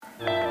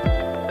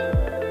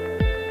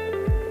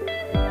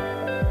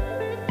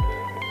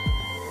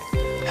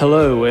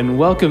Hello and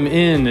welcome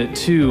in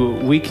to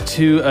week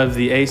 2 of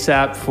the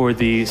ASAP for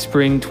the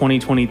spring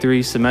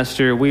 2023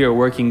 semester. We are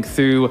working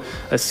through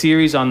a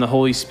series on the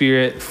Holy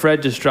Spirit.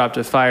 Fred just dropped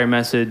a fire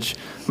message.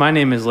 My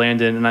name is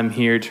Landon and I'm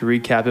here to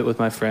recap it with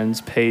my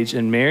friends Paige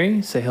and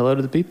Mary. Say hello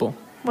to the people.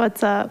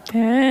 What's up?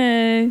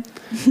 Hey.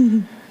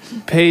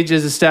 Paige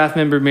is a staff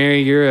member.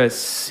 Mary, you're a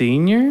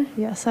senior?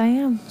 Yes, I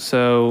am.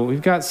 So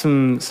we've got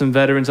some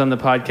veterans on the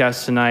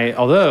podcast tonight,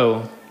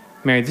 although...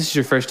 Mary, this is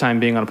your first time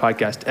being on a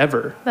podcast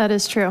ever. That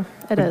is true.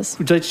 It is.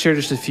 Would you like to share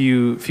just a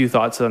few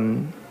thoughts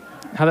on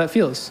how that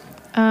feels?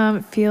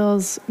 It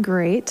feels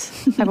great.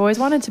 I've always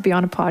wanted to be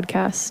on a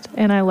podcast,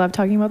 and I love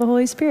talking about the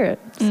Holy Spirit,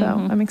 so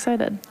I'm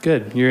excited.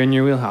 Good. You're in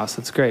your wheelhouse.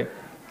 That's great.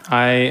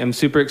 I am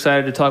super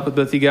excited to talk with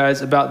both of you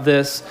guys about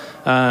this.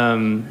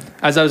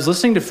 As I was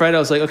listening to Fred, I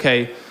was like,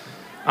 okay,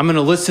 I'm going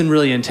to listen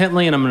really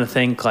intently, and I'm going to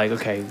think, like,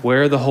 okay,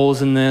 where are the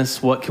holes in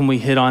this? What can we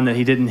hit on that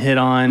he didn't hit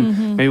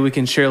on? Maybe we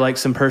can share, like,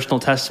 some personal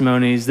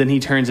testimonies. Then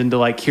he turns into,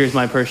 like, here's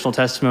my personal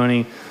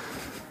testimony.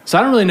 So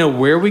I don't really know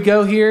where we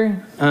go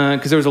here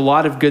because there was a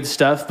lot of good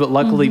stuff, but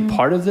luckily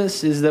part of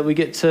this is that we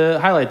get to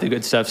highlight the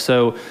good stuff.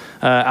 So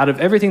out of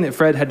everything that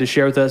Fred had to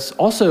share with us,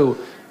 also,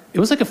 it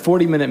was like a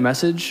 40-minute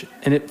message,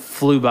 and it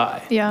flew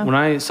by. Yeah. When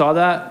I saw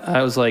that,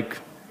 I was like,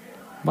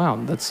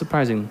 wow, that's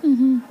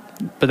surprising.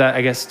 But that,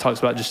 I guess, talks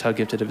about just how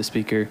gifted of a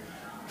speaker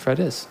Fred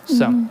is.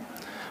 So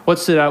what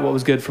stood out, what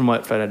was good from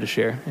what Fred had to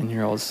share in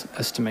your all's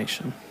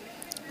estimation?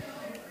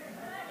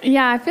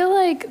 Yeah, I feel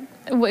like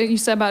what you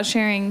said about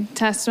sharing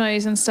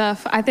testimonies and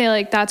stuff, I feel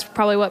like that's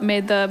probably what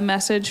made the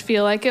message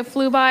feel like it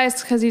flew by.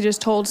 It's because he just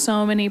told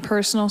so many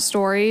personal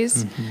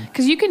stories.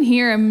 Because you can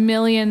hear a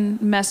million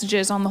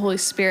messages on the Holy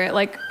Spirit.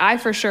 Like, I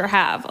for sure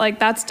have. Like,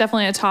 that's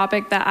definitely a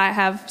topic that I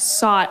have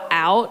sought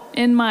out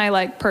in my,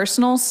 like,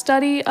 personal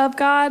study of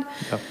God.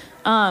 Yep.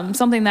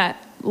 Something that,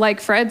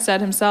 like Fred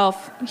said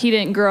himself, he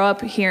didn't grow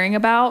up hearing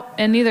about,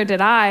 and neither did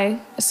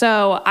I.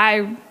 So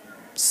I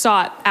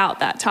sought out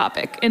that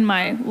topic in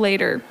my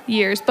later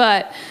years,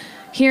 but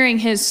hearing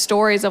his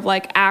stories of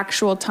like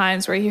actual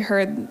times where he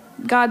heard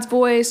God's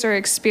voice or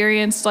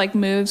experienced like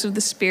moves of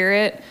the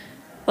Spirit,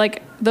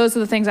 like those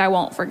are the things I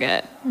won't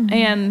forget.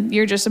 And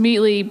you're just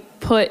immediately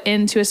put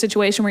into a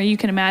situation where you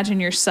can imagine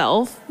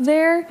yourself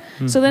there.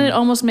 So then it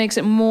almost makes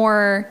it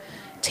more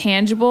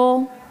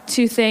tangible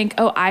to think,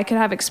 oh, I could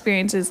have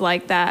experiences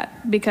like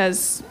that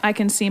because I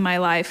can see my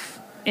life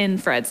in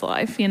Fred's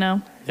life, you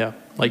know? Yeah.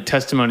 Like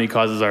testimony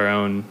causes our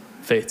own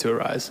faith to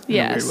arise.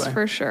 Yes, in a weird way.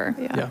 for sure.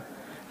 Yeah.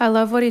 I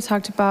love what he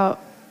talked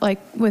about,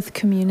 like with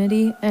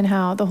community and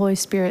how the Holy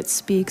Spirit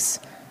speaks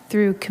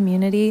through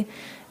community.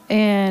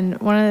 And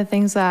one of the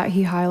things that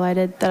he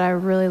highlighted that I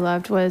really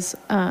loved was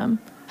how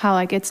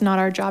like it's not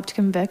our job to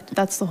convict.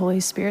 That's the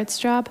Holy Spirit's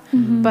job.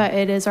 But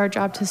it is our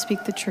job to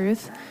speak the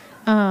truth.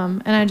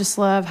 And I just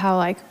love how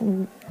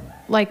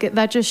like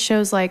that just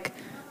shows like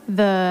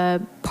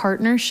the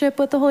partnership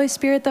with the Holy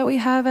Spirit that we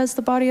have as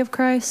the body of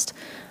Christ.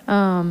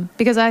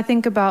 Because I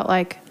think about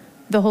like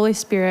the Holy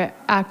Spirit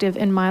active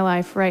in my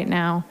life right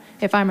now.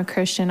 If I'm a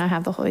Christian, I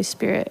have the Holy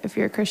Spirit. If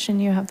you're a Christian,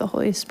 you have the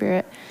Holy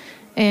Spirit.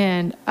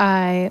 And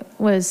I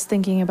was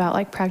thinking about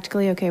like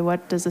practically, okay,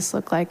 what does this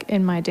look like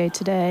in my day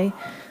to day?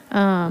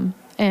 And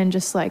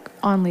just like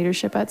on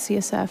leadership at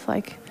CSF,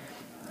 like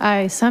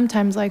I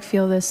sometimes like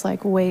feel this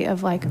like weight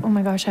of like, oh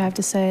my gosh, I have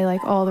to say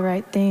like all the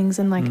right things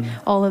and like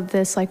all of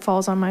this like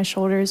falls on my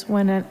shoulders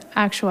when in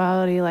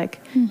actuality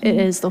like it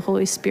is the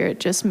Holy Spirit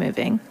just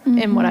moving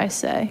in what I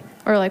say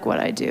or like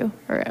what I do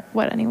or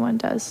what anyone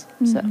does.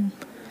 So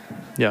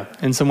Yeah.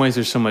 In some ways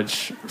there's so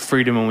much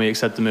freedom when we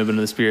accept the movement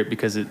of the Spirit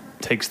because it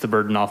takes the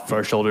burden off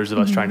our shoulders of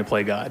us trying to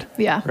play God.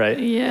 Yeah. Right?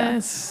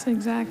 Yes,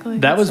 exactly.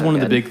 That was so one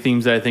of the good. big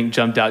themes that I think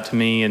jumped out to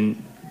me,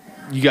 and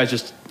you guys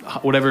just,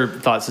 whatever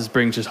thoughts this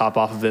brings, just hop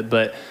off of it.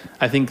 But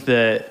I think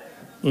that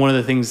one of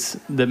the things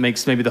that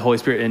makes maybe the Holy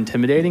Spirit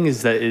intimidating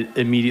is that it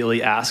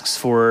immediately asks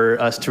for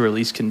us to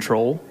release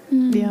control.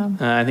 Yeah.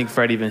 I think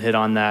Fred even hit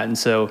on that. And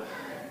so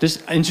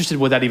just interested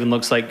what that even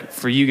looks like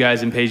for you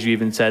guys. And Paige, you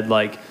even said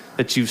like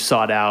that you've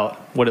sought out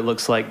what it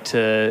looks like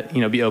to,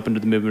 you know, be open to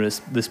the movement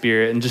of the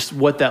Spirit and just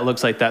what that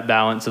looks like, that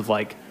balance of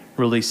like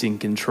releasing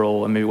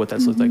control and maybe what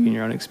that's looked like in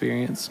your own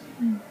experience.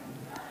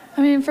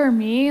 I mean, for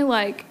me,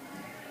 like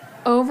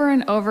over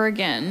and over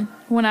again,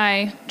 when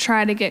I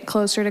try to get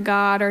closer to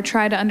God or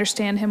try to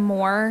understand him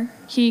more,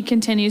 he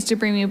continues to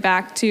bring me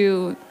back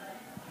to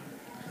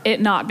it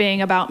not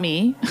being about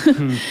me,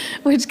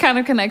 which kind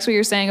of connects what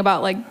you're saying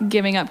about like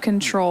giving up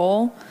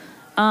control.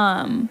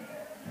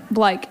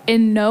 Like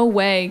in no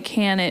way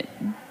can it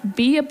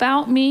be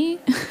about me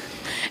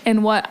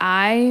and what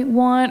I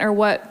want or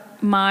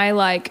what my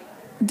like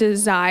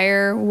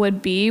desire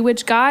would be,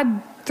 which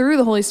God through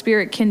the Holy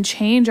Spirit can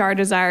change our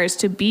desires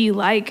to be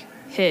like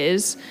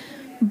his,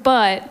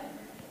 but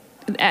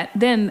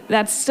then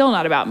that's still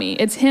not about me.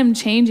 It's him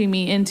changing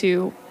me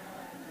into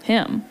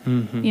him,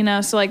 you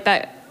know? So like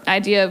that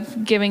idea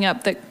of giving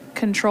up the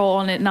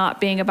control and it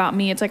not being about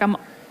me, it's like I'm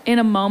in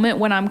a moment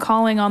when I'm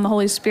calling on the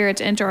Holy Spirit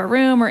to enter a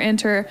room or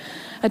enter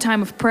a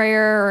time of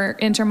prayer or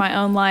enter my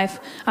own life,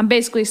 I'm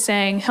basically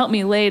saying, help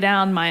me lay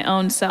down my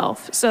own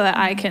self so that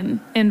I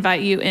can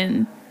invite you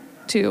in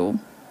to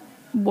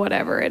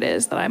whatever it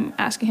is that I'm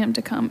asking him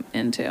to come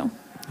into.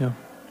 Yeah.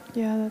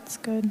 Yeah, that's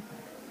good.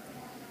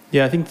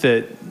 Yeah, I think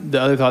that the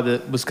other thought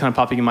that was kind of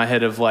popping in my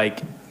head of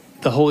like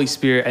the Holy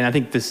Spirit, and I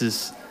think this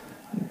is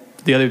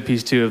the other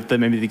piece too of that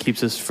maybe that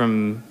keeps us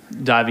from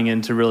diving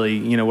into really,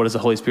 you know, what does the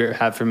Holy Spirit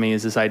have for me,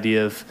 is this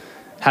idea of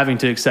having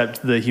to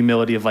accept the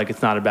humility of like,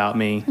 it's not about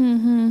me.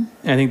 Mm-hmm.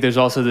 And I think there's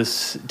also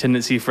this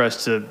tendency for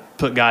us to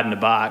put God in a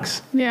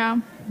box. Yeah.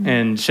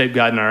 And shape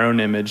God in our own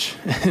image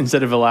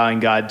instead of allowing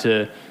God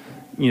to,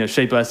 you know,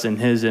 shape us in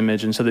his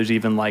image. And so there's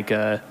even like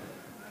a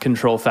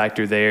control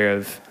factor there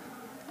of,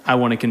 I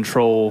want to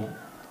control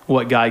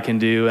what God can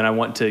do, and I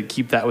want to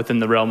keep that within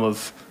the realm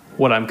of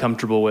what I'm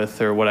comfortable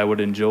with or what I would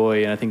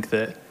enjoy. And I think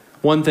that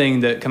one thing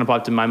that kind of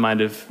popped in my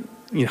mind of,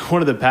 you know,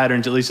 one of the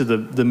patterns, at least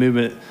of the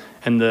movement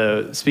and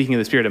the speaking of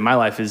the Spirit in my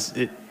life, is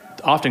it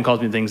often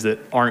calls me things that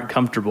aren't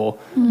comfortable,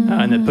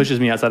 and that pushes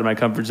me outside of my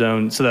comfort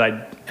zone so that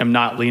I am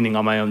not leaning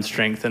on my own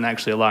strength and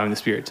actually allowing the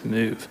Spirit to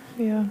move.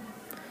 Yeah.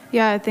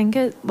 Yeah, I think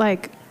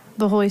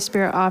the Holy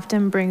Spirit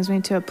often brings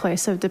me to a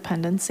place of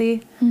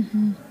dependency,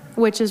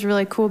 which is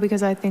really cool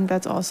because I think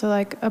that's also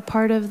like a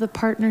part of the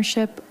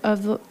partnership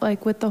of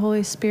with the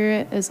Holy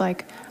Spirit is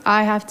like,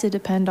 I have to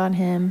depend on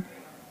him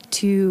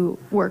to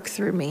work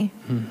through me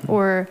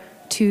or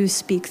to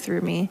speak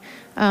through me.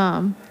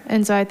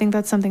 And so I think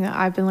that's something that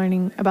I've been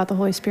learning about the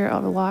Holy Spirit a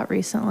lot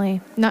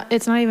recently.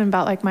 It's not even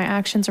about like my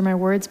actions or my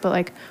words, but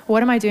like,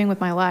 what am I doing with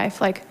my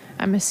life? Like,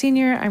 I'm a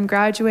senior, I'm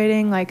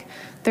graduating, like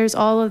there's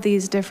all of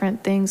these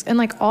different things. And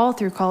like all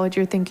through college,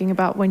 you're thinking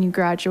about when you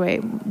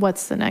graduate,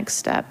 what's the next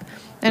step?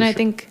 And I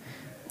think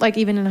like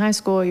even in high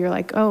school, you're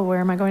like, oh, where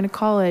am I going to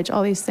college?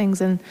 All these things.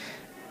 And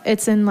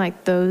it's in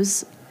like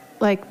those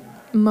like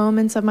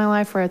moments of my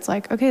life where it's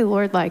like, okay,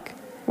 Lord, like,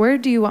 where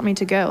do you want me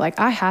to go? Like,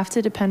 I have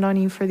to depend on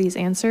you for these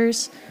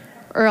answers,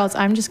 or else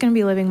I'm just going to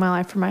be living my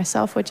life for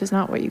myself, which is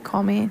not what you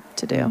call me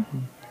to do.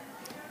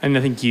 And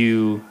I think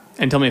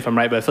and tell me if I'm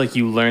right, but I feel like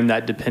you learn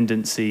that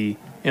dependency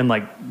in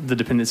like the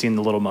dependency in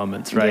the little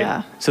moments, right?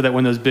 Yeah. So that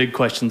when those big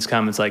questions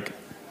come, it's like,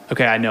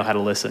 okay, I know how to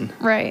listen.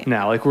 Right.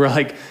 Now, like we're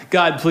like,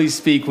 God, please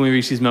speak when we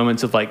reach these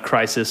moments of like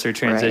crisis or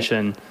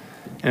transition.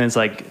 Right. And it's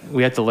like,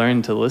 we have to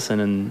learn to listen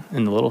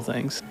in the little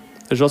things.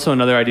 There's also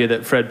another idea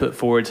that Fred put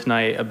forward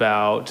tonight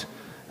about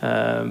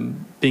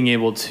being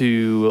able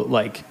to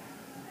like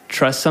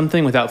trust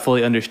something without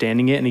fully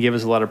understanding it. And he gave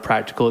us a lot of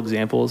practical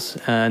examples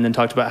and then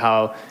talked about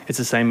how it's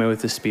the same way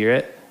with the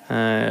Spirit.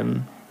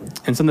 And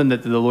something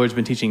that the Lord's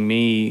been teaching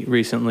me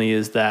recently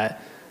is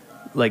that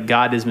like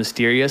God is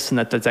mysterious and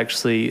that's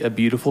actually a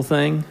beautiful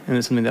thing. And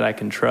it's something that I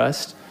can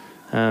trust.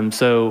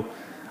 So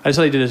I just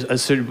thought he did a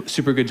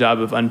super good job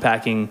of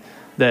unpacking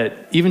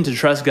that even to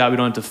trust God, we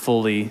don't have to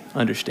fully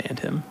understand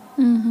him.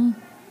 Mm-hmm.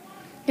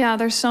 Yeah,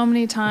 there's so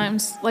many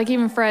times, like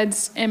even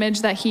Fred's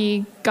image that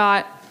he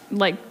got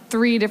like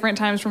 3 different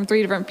times from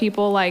 3 different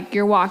people, like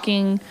you're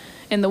walking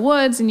in the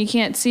woods and you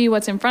can't see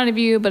what's in front of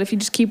you, but if you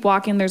just keep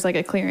walking, there's like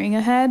a clearing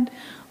ahead.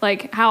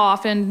 Like how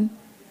often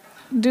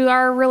do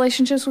our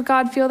relationships with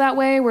God feel that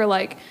way? Where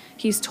like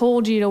he's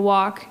told you to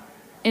walk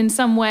in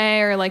some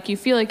way, or like you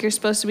feel like you're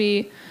supposed to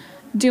be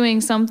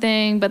doing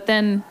something, but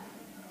then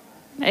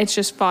it's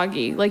just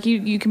foggy. Like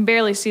you can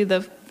barely see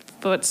the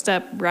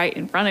footstep right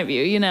in front of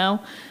you, you know?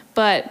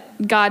 But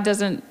God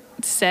doesn't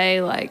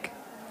say like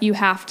you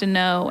have to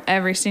know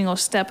every single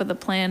step of the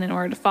plan in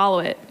order to follow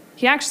it.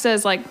 He actually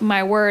says like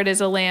my word is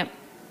a lamp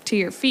to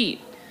your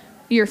feet,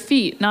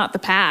 not the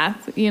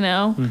path, you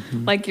know,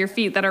 like your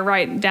feet that are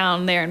right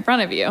down there in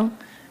front of you.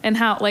 And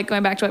how, like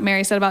going back to what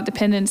Mary said about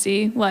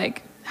dependency,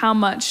 like how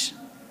much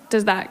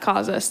does that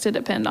cause us to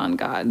depend on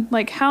God?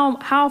 Like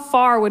how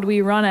far would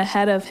we run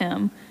ahead of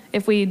him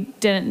if we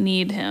didn't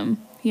need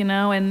him, you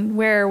know, and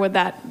where would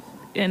that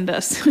end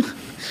us?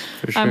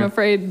 For sure. I'm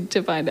afraid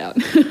to find out.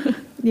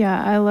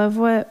 Yeah, I love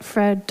what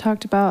Fred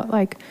talked about,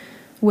 like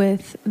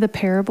with the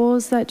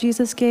parables that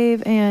Jesus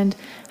gave and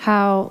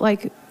how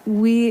like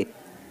we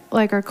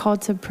like are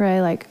called to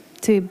pray, like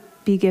to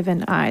be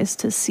given eyes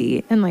to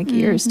see and like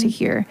ears to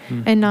hear.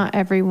 And not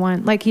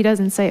everyone, like he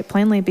doesn't say it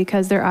plainly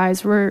because their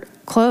eyes were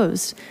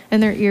closed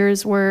and their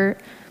ears were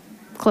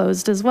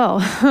closed as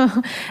well.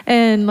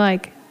 And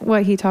like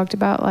what he talked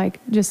about, like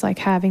just like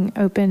having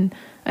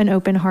an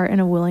open heart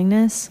and a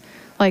willingness,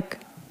 like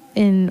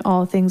in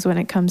all things when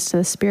it comes to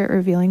the Spirit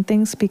revealing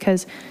things,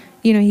 because,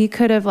 you know, he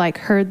could have like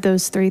heard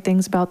those 3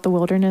 things about the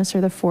wilderness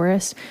or the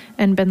forest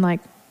and been like,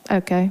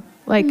 okay,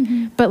 like,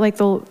 but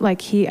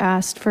like he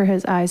asked for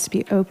his eyes to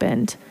be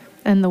opened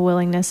and the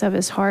willingness of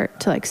his heart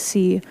to like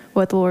see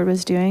what the Lord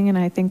was doing. And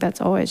I think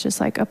that's always just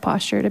like a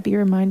posture to be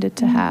reminded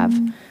to have,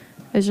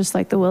 is just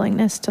like the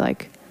willingness to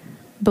like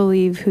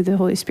believe who the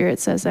Holy Spirit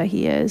says that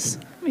he is.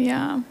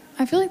 Yeah.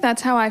 I feel like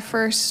that's how I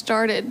first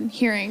started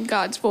hearing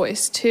God's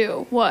voice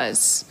too,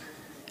 was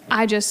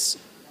I just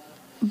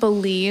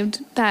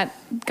believed that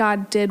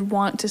God did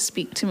want to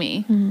speak to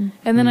me.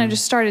 And then I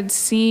just started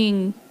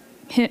seeing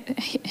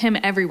him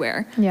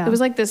everywhere. Yeah. It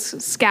was like this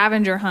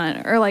scavenger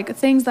hunt, or like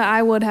things that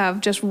I would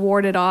have just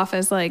warded off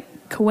as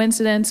like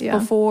coincidence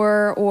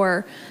before,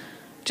 or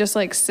just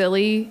like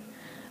silly.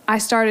 I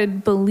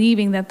started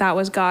believing that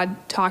was God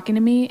talking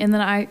to me, and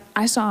then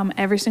I saw him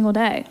every single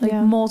day, like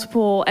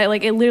multiple,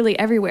 like it literally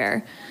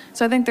everywhere.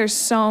 So I think there's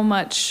so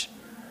much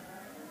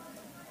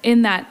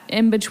in that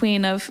in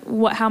between of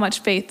how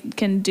much faith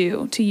can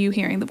do to you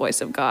hearing the voice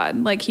of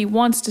God. Like he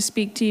wants to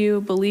speak to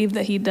you, believe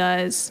that he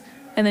does,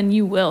 and then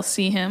you will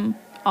see him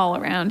all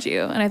around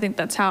you. And I think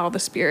that's how the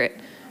Spirit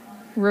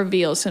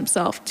reveals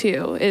himself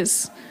too,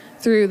 is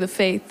through the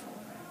faith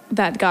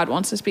that God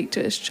wants to speak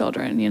to his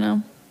children, you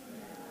know?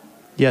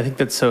 Yeah, I think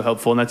that's so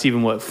helpful. And that's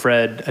even what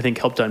Fred, I think,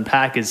 helped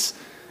unpack is,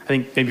 I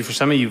think maybe for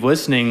some of you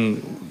listening,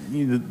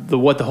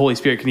 what the Holy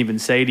Spirit can even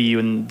say to you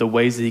and the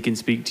ways that he can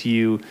speak to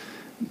you.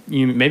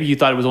 Maybe you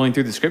thought it was only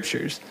through the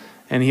scriptures.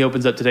 And he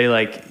opens up today,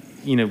 like,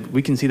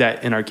 we can see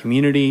that in our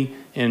community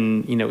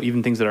and,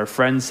 even things that our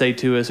friends say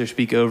to us or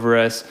speak over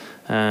us.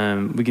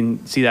 We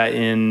can see that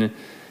in,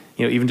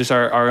 even just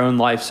our own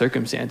life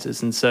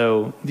circumstances. And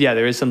so, yeah,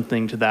 there is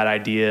something to that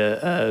idea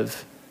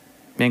of,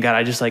 man, God,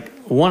 I just I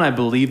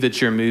believe that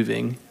you're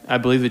moving. I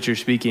believe that you're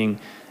speaking,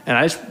 and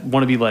I just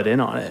want to be let in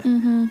on it.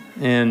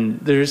 And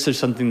there's just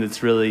something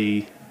that's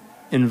really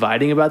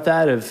inviting about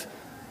that of,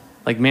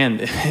 like, man,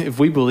 if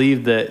we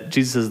believe that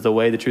Jesus is the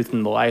way, the truth,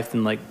 and the life,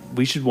 then,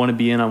 we should want to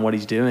be in on what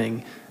he's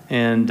doing.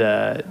 And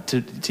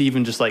to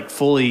even just,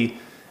 fully,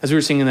 as we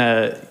were singing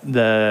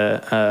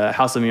the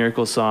House of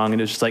Miracles song,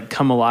 and it was just,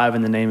 come alive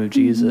in the name of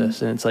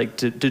Jesus. And it's,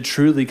 to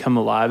truly come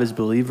alive as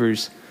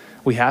believers,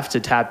 we have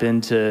to tap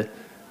into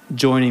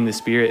joining the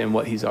Spirit in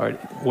what he's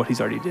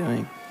already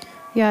doing.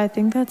 Yeah, I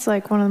think that's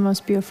one of the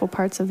most beautiful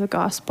parts of the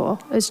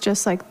gospel. It's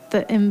just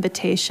the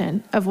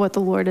invitation of what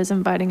the Lord is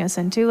inviting us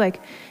into.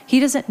 He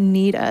doesn't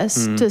need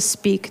us to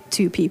speak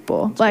to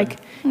people.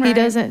 He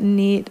doesn't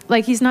need,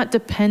 he's not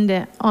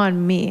dependent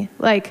on me.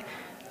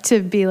 To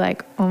be oh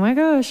my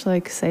gosh,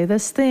 say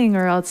this thing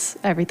or else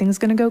everything's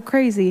going to go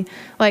crazy.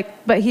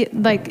 But he,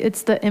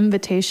 it's the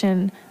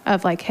invitation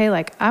of hey,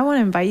 I want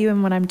to invite you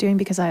in what I'm doing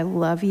because I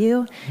love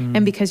you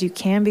and because you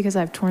can, because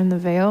I've torn the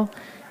veil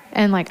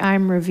and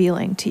I'm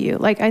revealing to you.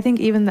 I think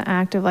even the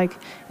act of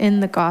in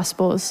the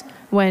Gospels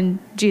when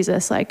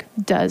Jesus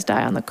does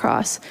die on the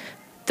cross,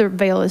 the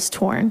veil is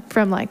torn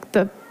from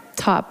the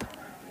top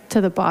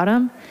to the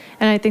bottom.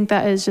 And I think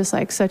that is just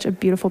such a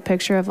beautiful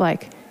picture of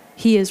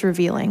he is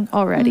revealing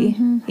already,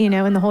 and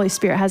the Holy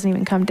Spirit hasn't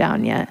even come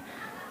down yet.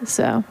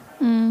 So,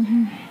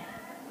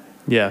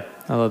 yeah,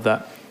 I love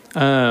that.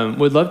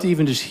 Would love to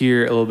even just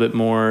hear a little bit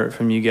more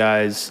from you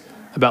guys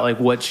about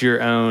what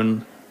your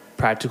own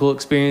practical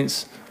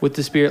experience with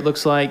the Spirit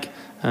looks like.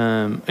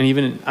 And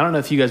even, I don't know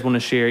if you guys want to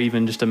share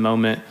even just a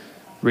moment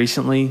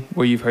recently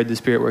where you've heard the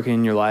Spirit working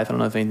in your life. I don't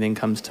know if anything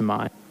comes to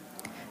mind.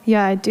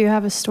 Yeah, I do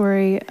have a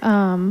story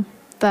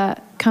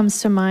that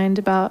comes to mind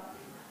about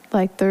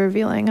the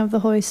revealing of the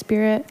Holy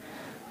Spirit.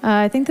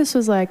 I think this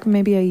was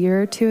maybe a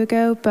year or two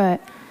ago,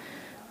 but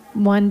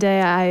one day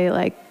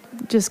I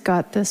just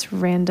got this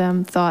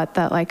random thought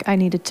that I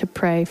needed to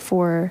pray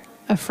for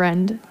a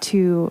friend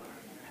to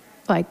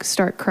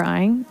start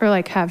crying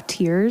or have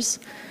tears.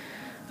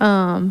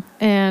 And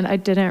I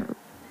didn't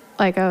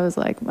I was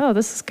oh,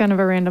 this is kind of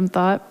a random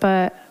thought,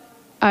 but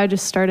I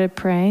just started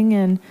praying,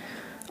 and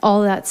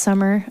all that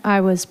summer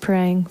I was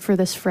praying for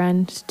this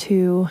friend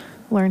to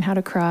learn how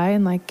to cry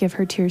and give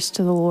her tears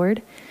to the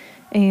Lord.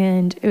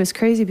 And it was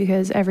crazy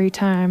because every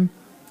time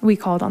we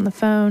called on the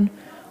phone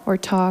or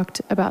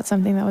talked about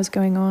something that was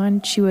going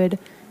on, she would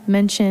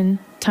mention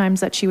times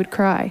that she would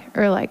cry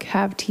or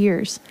have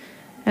tears.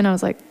 And I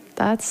was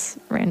that's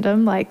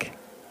random.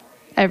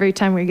 Every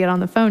time we get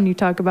on the phone, you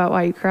talk about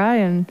why you cry,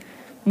 and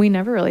we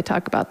never really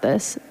talk about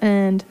this.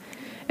 And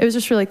it was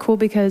just really cool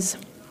because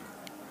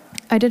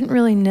I didn't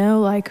really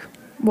know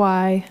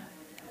why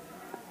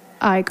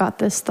I got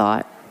this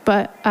thought.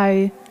 But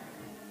I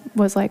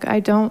was I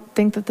don't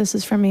think that this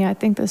is from me. I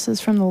think this is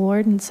from the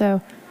Lord. And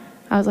so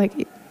I was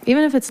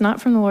even if it's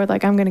not from the Lord,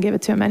 I'm going to give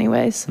it to him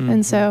anyways.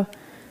 And so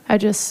I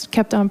just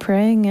kept on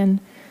praying, and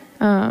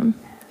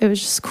it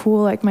was just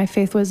cool. My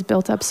faith was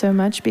built up so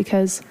much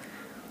because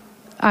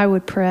I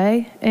would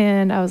pray,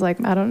 and I was I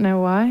don't know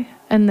why.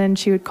 And then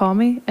she would call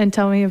me and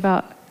tell me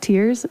about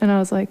tears. And I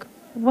was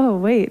whoa,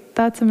 wait,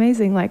 that's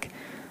amazing.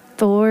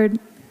 The Lord,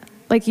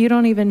 you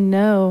don't even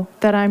know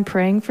that I'm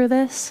praying for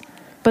this.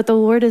 But the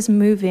Lord is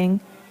moving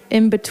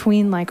in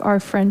between our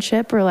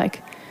friendship or I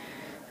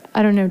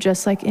don't know,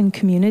 just in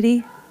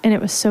community. And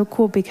it was so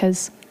cool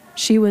because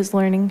she was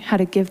learning how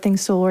to give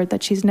things to the Lord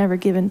that she's never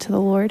given to the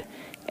Lord.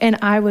 And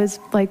I was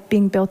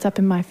being built up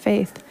in my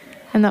faith.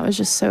 And that was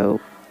just so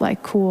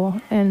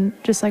cool, and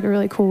just a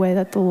really cool way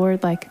that the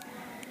Lord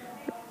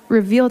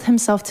revealed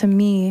himself to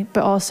me,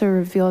 but also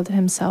revealed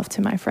himself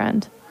to my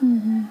friend.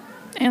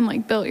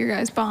 And built your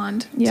guys'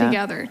 bond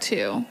together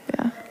too.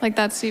 Yeah.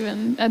 That's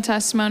even a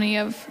testimony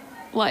of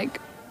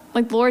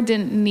like the Lord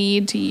didn't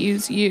need to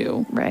use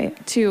you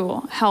Right.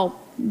 to help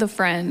the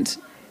friend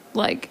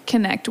like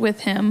connect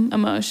with him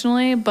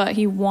emotionally, but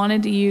he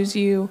wanted to use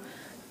you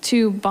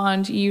to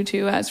bond you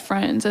two as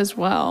friends as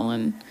well.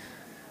 And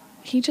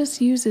he just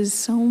uses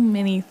so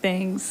many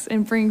things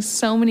and brings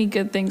so many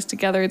good things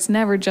together. It's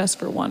never just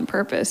for one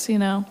purpose, you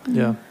know?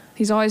 Yeah.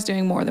 He's always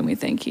doing more than we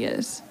think he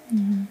is.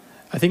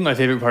 I think my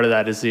favorite part of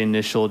that is the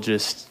initial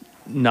just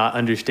not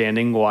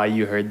understanding why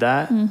you heard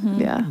that,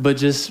 Yeah. but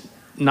just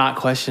not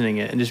questioning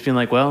it and just being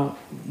like, well,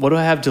 what do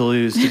I have to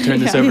lose to turn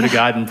this over to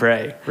God and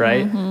pray,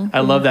 right?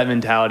 I love that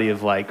mentality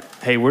of like,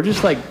 hey, we're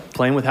just like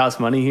playing with house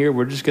money here.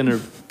 We're just going to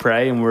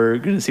pray and we're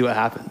going to see what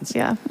happens.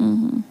 Yeah.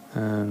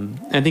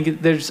 I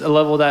think there's a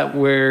level of that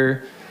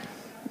where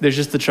there's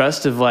just the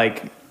trust of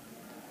like,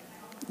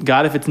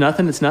 God, if it's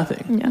nothing, it's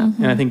nothing. Yeah.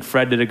 And I think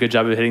Fred did a good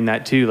job of hitting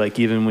that too. Like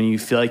even when you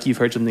feel like you've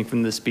heard something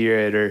from the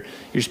Spirit or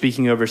you're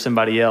speaking over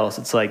somebody else,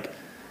 it's like,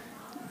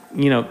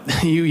 you know,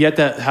 you have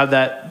to have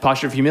that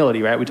posture of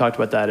humility, right? We talked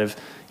about that of,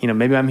 you know,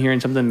 maybe I'm hearing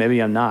something,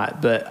 maybe I'm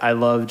not. But I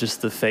love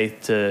just the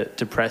faith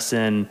to press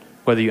in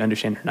whether you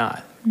understand or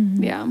not.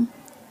 Yeah.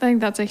 I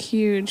think that's a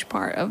huge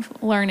part of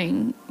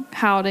learning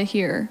how to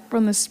hear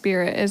from the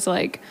Spirit is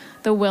like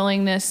the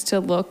willingness to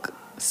look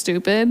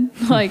stupid.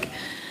 Like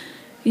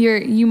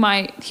you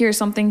might hear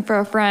something for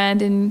a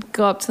friend and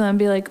go up to them and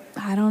be like,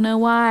 I don't know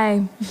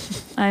why.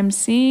 I'm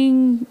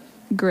seeing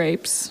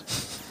grapes.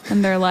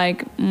 And they're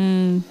like,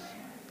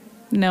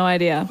 no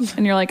idea.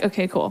 And you're like,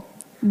 okay, cool.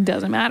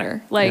 Doesn't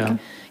matter. Like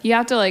you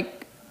have to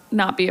like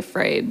not be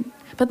afraid.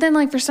 But then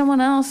like for someone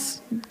else,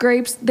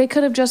 grapes, they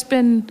could have just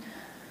been,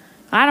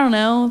 I don't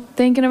know,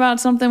 thinking about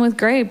something with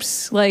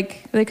grapes.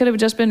 Like they could have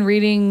just been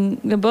reading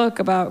the book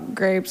about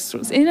grapes.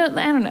 You know,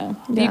 I don't know.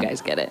 Yeah. You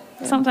guys get it.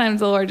 Yeah. Sometimes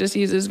the Lord just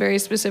uses very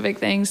specific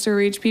things to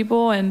reach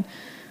people, and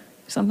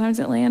sometimes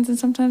it lands and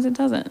sometimes it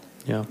doesn't.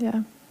 Yeah.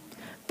 Yeah.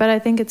 But I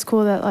think it's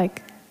cool that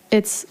like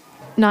it's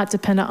not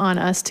dependent on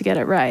us to get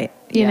it right.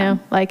 You know,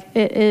 like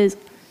it is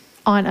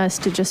on us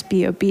to just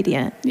be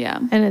obedient. Yeah.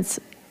 And it's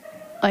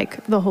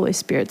like the Holy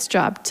Spirit's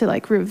job to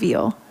like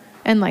reveal,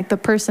 and like the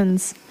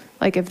person's,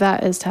 like if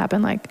that is to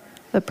happen, like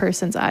the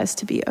person's eyes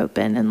to be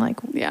open and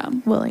like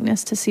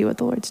willingness to see what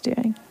the Lord's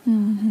doing.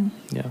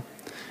 Yeah.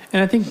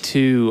 And I think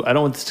too, I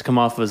don't want this to come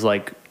off as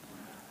like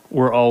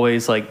we're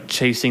always like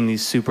chasing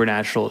these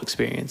supernatural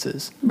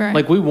experiences. Right.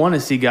 Like we want to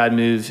see God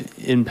move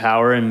in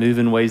power and move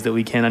in ways that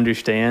we can't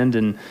understand.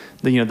 And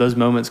you know, those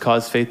moments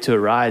cause faith to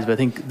arise. But I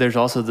think there's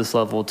also this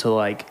level to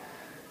like,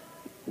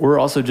 we're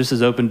also just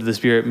as open to the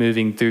Spirit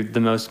moving through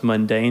the most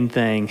mundane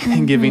thing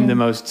and giving the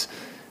most,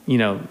 you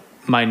know,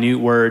 minute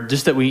word,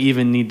 just that we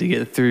even need to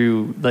get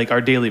through like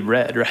our daily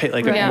bread, right?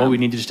 Like what we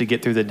need just to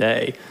get through the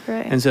day.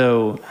 Right. And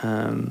so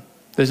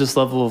there's this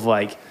level of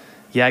like,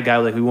 yeah,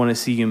 God, like we want to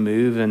see you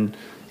move and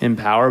in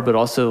power, but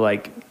also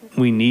like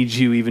we need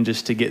you even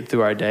just to get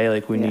through our day.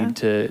 Like we need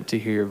to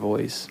hear your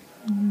voice.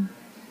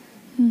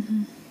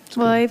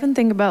 Well, I even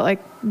think about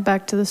like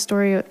back to the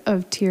story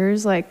of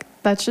tears, like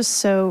that's just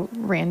so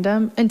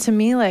random. And to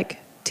me, like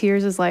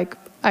tears is like,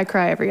 I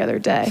cry every other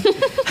day.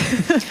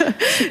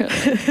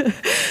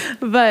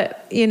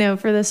 But, you know,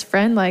 for this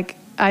friend, like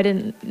I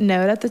didn't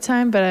know it at the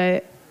time,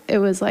 but it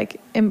was like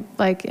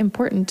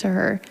important to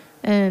her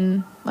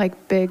and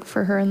like big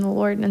for her in the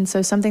Lord. And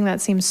so something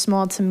that seems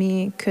small to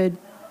me could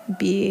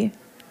be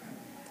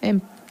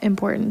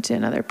important to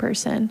another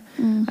person.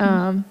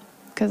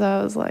 'Cause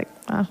I was like,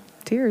 wow,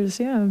 tears.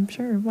 Yeah, I'm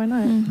sure. Why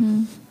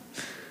not?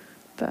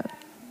 But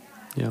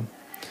yeah.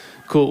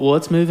 Cool. Well,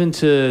 let's move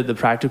into the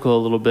practical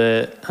a little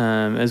bit.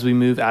 As we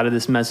move out of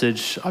this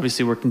message,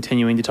 obviously we're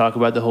continuing to talk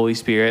about the Holy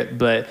Spirit,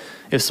 but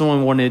if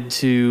someone wanted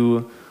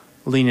to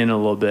lean in a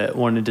little bit,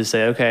 wanted to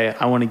say, okay,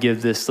 I want to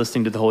give this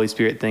listening to the Holy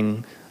Spirit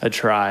thing a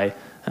try.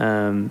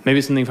 Maybe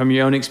something from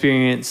your own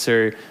experience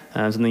or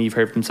something you've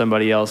heard from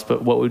somebody else,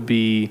 but what would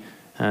be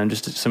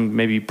just some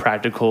maybe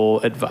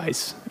practical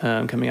advice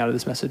coming out of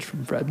this message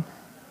from Fred?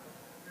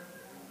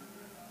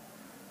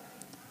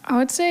 I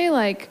would say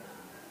like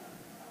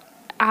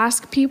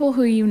ask people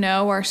who you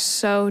know are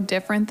so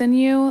different than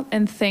you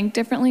and think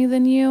differently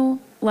than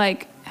you,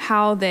 like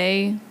how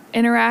they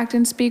interact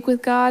and speak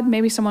with God.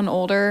 Maybe someone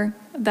older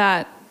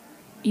that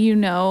you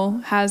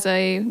know has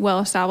a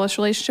well-established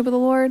relationship with the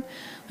Lord.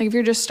 Like if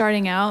you're just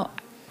starting out,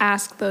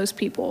 ask those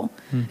people,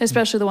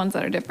 especially the ones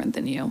that are different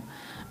than you.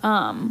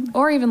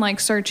 Or even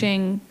like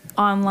searching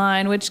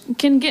online, which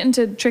can get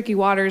into tricky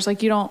waters.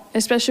 Like you don't,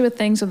 especially with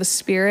things of the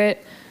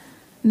Spirit,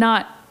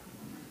 not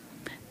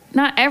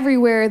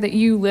everywhere that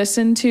you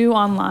listen to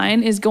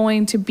online is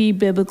going to be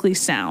biblically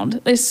sound,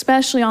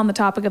 especially on the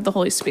topic of the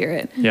Holy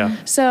Spirit. Yeah.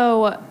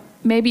 So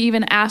maybe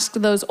even ask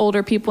those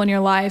older people in your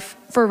life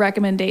for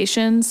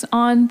recommendations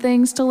on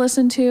things to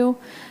listen to,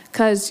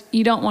 because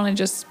you don't want to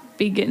just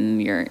be getting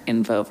your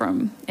info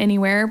from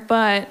anywhere.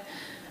 But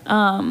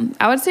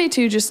I would say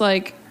too, just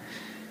like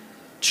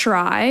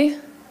try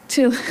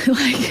to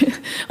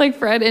like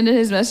Fred ended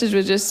his message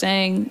with just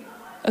saying,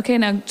 okay,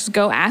 now just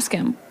go ask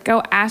him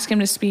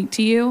to speak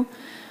to you.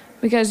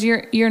 because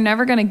you're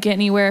never going to get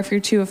anywhere if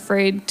you're too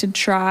afraid to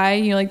try.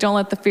 You like, don't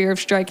let the fear of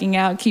striking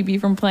out keep you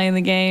from playing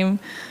the game.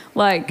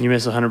 Like, You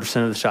miss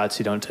 100% of the shots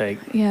you don't take.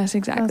 yes,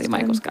 exactly. That's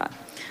Michael good. Scott,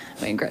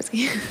 Wayne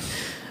Gretzky.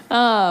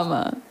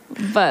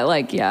 But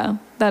like, yeah,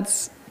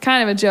 that's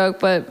kind of a joke,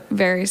 but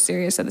very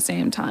serious at the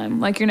same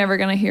time. Like, you're never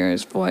going to hear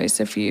his voice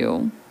if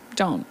you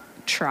don't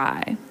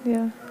try.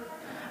 Yeah.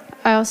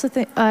 I also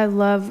think I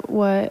love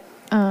what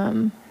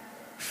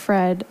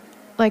Fred,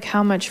 like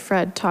how much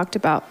Fred talked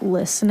about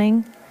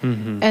listening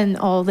and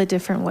all the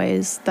different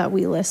ways that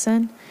we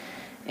listen.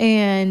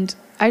 And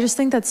I just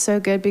think that's so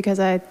good because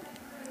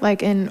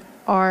like in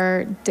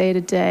our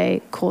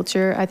day-to-day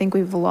culture, I think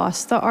we've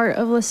lost the art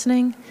of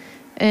listening.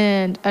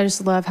 And I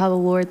just love how the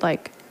Lord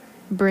like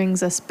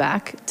brings us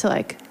back to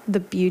like the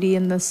beauty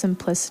and the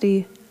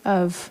simplicity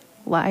of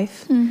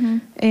life.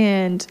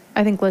 And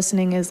I think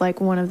listening is like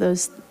one of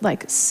those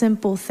like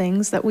simple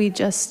things that we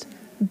just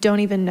don't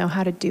even know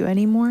how to do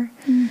anymore.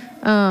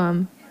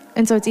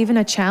 And so it's even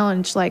a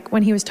challenge, like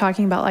when he was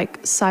talking about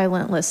like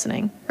silent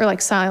listening or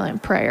like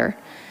silent prayer.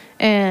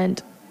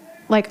 And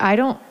like,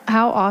 how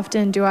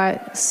often do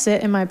I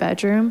sit in my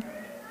bedroom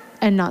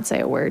and not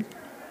say a word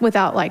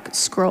without like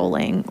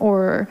scrolling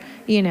or,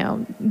 you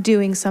know,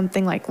 doing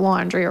something like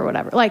laundry or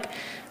whatever? Like,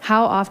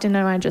 how often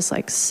am I just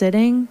like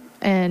sitting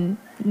and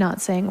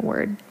not saying a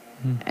word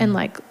and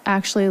like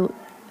actually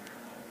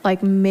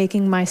like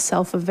making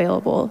myself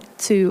available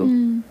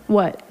to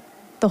what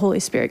the Holy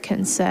Spirit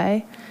can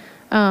say?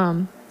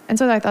 And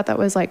so I thought that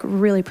was like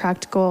really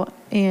practical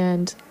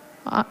and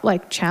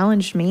like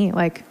challenged me.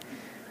 Like,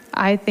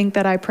 I think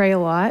that I pray a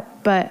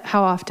lot, but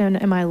how often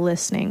am I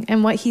listening?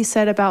 And what he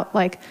said about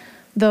like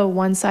the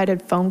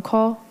one-sided phone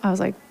call, I was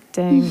like,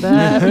 dang,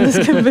 that was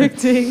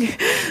convicting.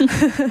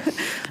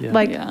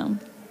 Like, Yeah.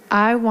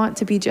 I want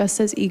to be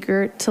just as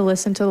eager to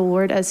listen to the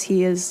Lord as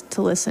he is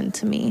to listen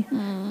to me.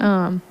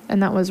 And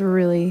that was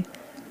really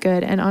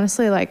good. And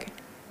honestly, like,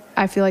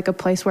 I feel like a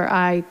place where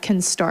I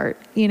can start,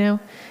 you know,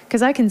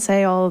 because I can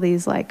say all of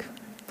these like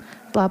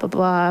blah, blah,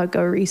 blah,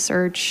 go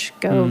research,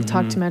 go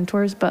talk to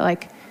mentors. But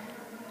like,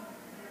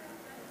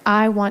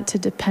 I want to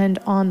depend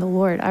on the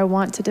Lord. I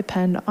want to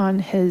depend on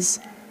his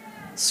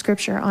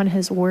scripture, on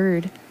his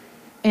word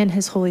and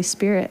his Holy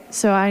Spirit.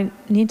 So I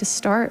need to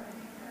start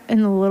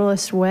in the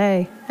littlest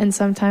way. And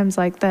sometimes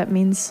like that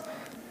means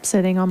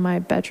sitting on my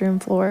bedroom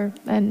floor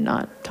and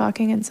not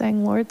talking and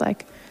saying, Lord,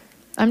 like,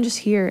 I'm just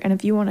here. And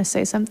if you want to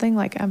say something,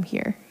 like, I'm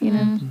here, you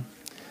know?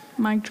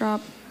 Mic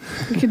drop.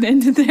 We could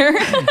end it there.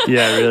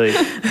 Yeah, really.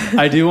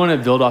 I do want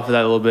to build off of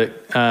that a little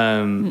bit.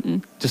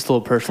 Just a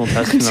little personal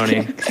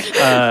testimony.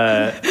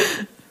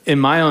 In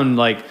my own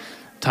like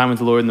time with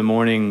the Lord in the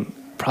morning,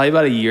 probably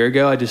about a year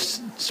ago, I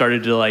just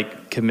started to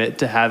like commit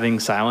to having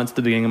silence at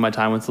the beginning of my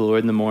time with the Lord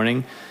in the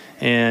morning.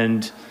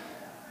 And,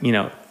 you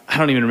know, I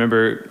don't even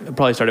remember, I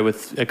probably started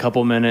with a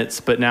couple minutes,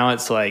 but now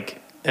it's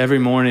like every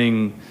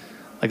morning,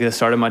 like at the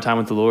start of my time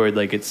with the Lord,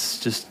 like it's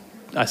just,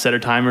 I set a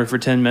timer for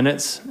 10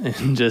 minutes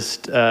and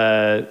just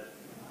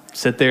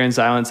sit there in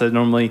silence. I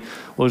normally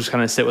will just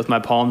kind of sit with my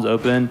palms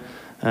open.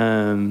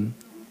 And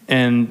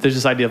there's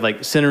this idea of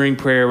like centering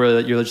prayer where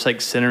you're just like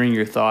centering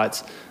your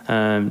thoughts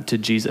to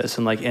Jesus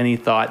and like any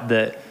thought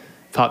that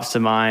pops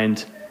to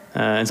mind.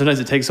 And sometimes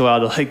it takes a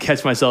while to like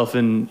catch myself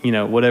in, you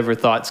know, whatever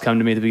thoughts come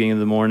to me at the beginning of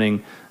the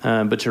morning,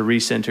 but to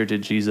recenter to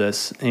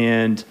Jesus.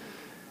 And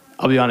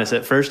I'll be honest,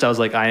 at first I was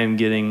like, I am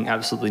getting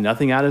absolutely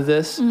nothing out of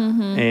this.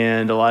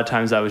 And a lot of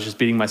times I was just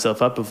beating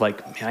myself up of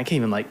like, man, I can't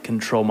even like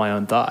control my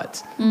own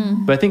thoughts.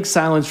 But I think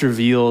silence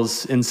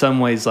reveals in some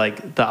ways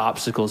like the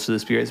obstacles to the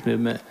Spirit's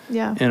movement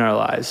in our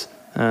lives.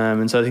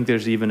 And so I think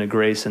there's even a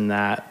grace in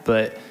that.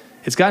 But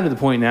it's gotten to the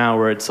point now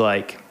where it's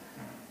like,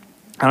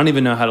 I don't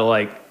even know how to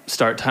like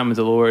start time with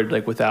the Lord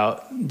like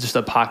without just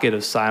a pocket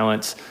of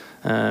silence.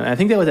 And I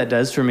think that what that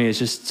does for me is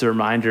just a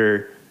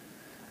reminder.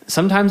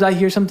 Sometimes I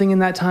hear something in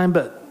that time,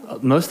 but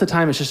most of the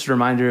time it's just a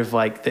reminder of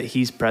like that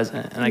he's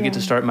present, and I get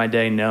to start my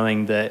day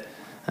knowing that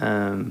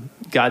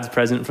God's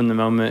present from the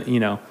moment, you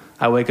know,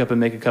 I wake up and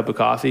make a cup of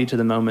coffee to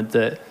the moment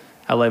that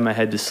I lay my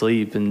head to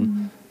sleep.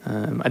 And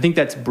I think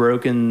that's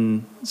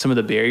broken some of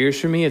the barriers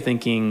for me of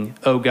thinking,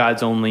 oh,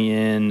 God's only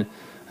in,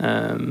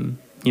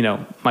 you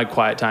know, my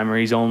quiet time, or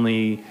he's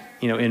only,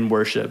 you know, in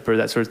worship or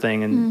that sort of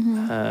thing.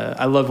 And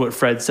I love what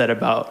Fred said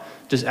about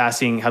just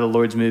asking how the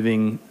Lord's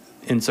moving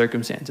in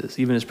circumstances,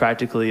 even as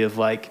practically of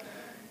like,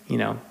 you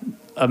know,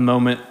 a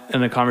moment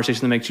in a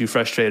conversation that makes you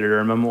frustrated or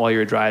a moment while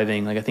you're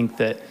driving. Like, I think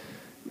that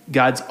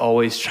God's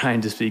always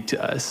trying to speak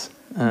to us.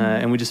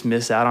 And we just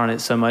miss out on it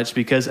so much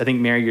because I think,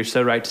 Mary, you're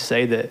so right to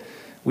say that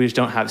we just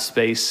don't have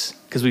space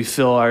because we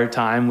fill our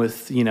time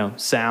with, you know,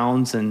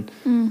 sounds. And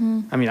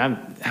I mean,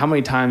 how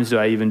many times do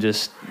I even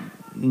just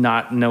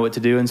not know what to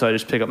do? And so I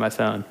just pick up my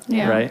phone.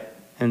 Right.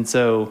 And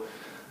so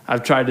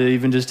I've tried to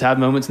even just have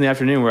moments in the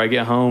afternoon where I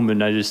get home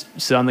and I just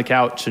sit on the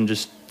couch and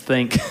just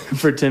think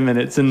for 10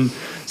 minutes. And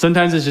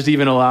sometimes it's just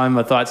even allowing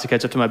my thoughts to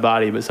catch up to my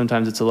body, but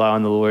sometimes it's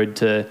allowing the Lord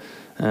to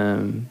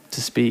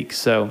speak.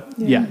 So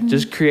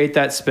just create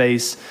that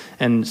space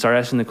and start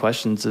asking the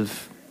questions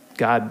of,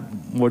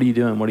 God, what are you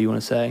doing? What do you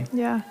want to say?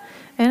 Yeah.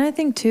 And I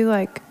think too,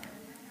 like,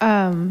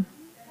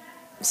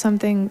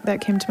 something that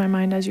came to my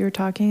mind as you were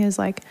talking is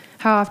like,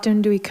 how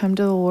often do we come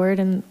to the Lord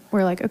and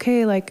we're like,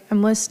 okay, like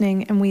I'm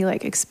listening, and we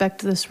like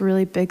expect this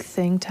really big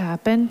thing to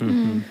happen.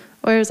 Mm-hmm.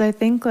 Whereas I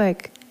think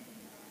like,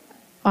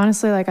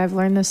 honestly, like I've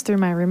learned this through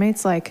my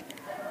roommates, like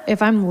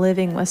if I'm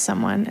living with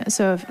someone,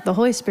 so if the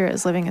Holy Spirit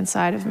is living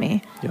inside of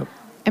me, Yep.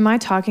 am I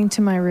talking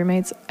to my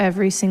roommates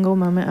every single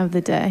moment of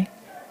the day?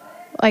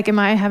 Like, am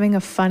I having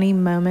a funny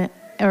moment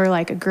or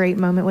like a great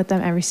moment with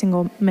them every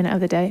single minute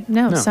of the day?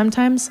 No.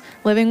 Sometimes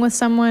living with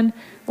someone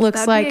looks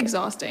That'd like be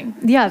exhausting.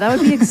 Yeah, that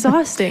would be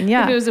exhausting.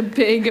 Yeah. If it was a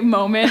big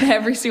moment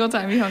every single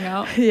time you hung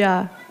out.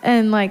 Yeah.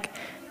 And like,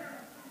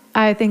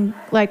 I think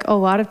like a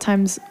lot of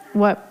times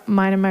what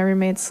mine and my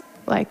roommates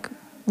like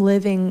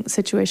living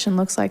situation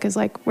looks like is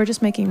like, we're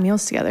just making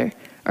meals together,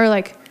 or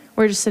like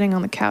we're just sitting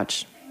on the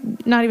couch,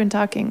 not even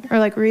talking, or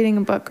like reading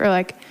a book, or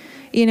like,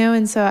 you know.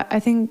 And so I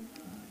think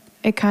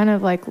it kind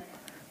of like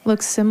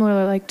looks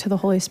similar like to the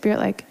Holy Spirit.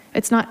 Like,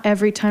 it's not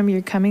every time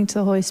you're coming to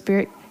the Holy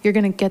Spirit you're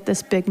going to get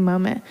this big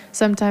moment.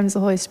 Sometimes the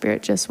Holy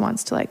Spirit just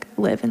wants to like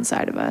live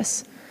inside of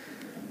us.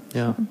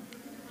 Yeah.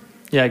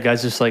 Yeah,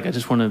 God's just like, I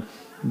just want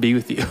to be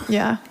with you.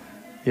 Yeah.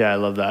 Yeah, I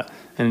love that.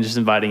 And just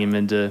inviting him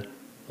into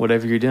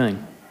whatever you're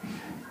doing.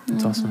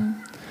 That's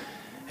awesome.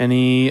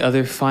 Any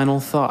other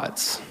final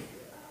thoughts?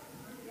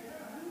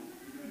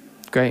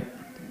 Great.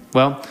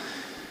 Well,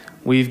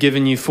 we've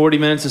given you 40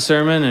 minutes of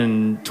sermon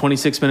and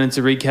 26 minutes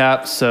of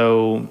recap.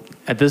 So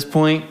at this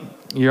point,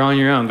 you're on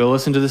your own. Go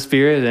listen to the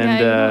Spirit, and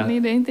you don't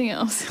need anything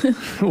else.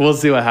 we'll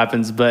see what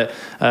happens. But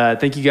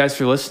thank you guys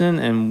for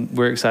listening, and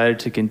we're excited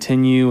to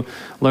continue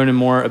learning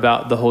more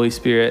about the Holy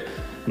Spirit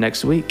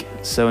next week.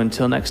 So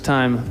until next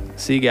time,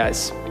 see you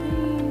guys.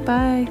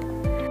 Bye.